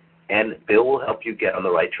 and Bill will help you get on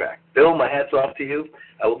the right track. Bill, my hat's off to you.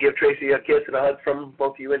 I will give Tracy a kiss and a hug from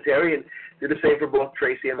both you and Terry, and do the same for both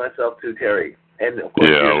Tracy and myself too, Terry. And of course,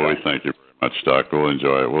 we thank you very much, Doc. We'll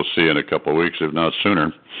enjoy it. We'll see you in a couple of weeks, if not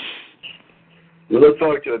sooner. We look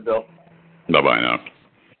forward to it, Bill. Bye-bye now.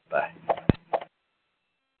 Bye.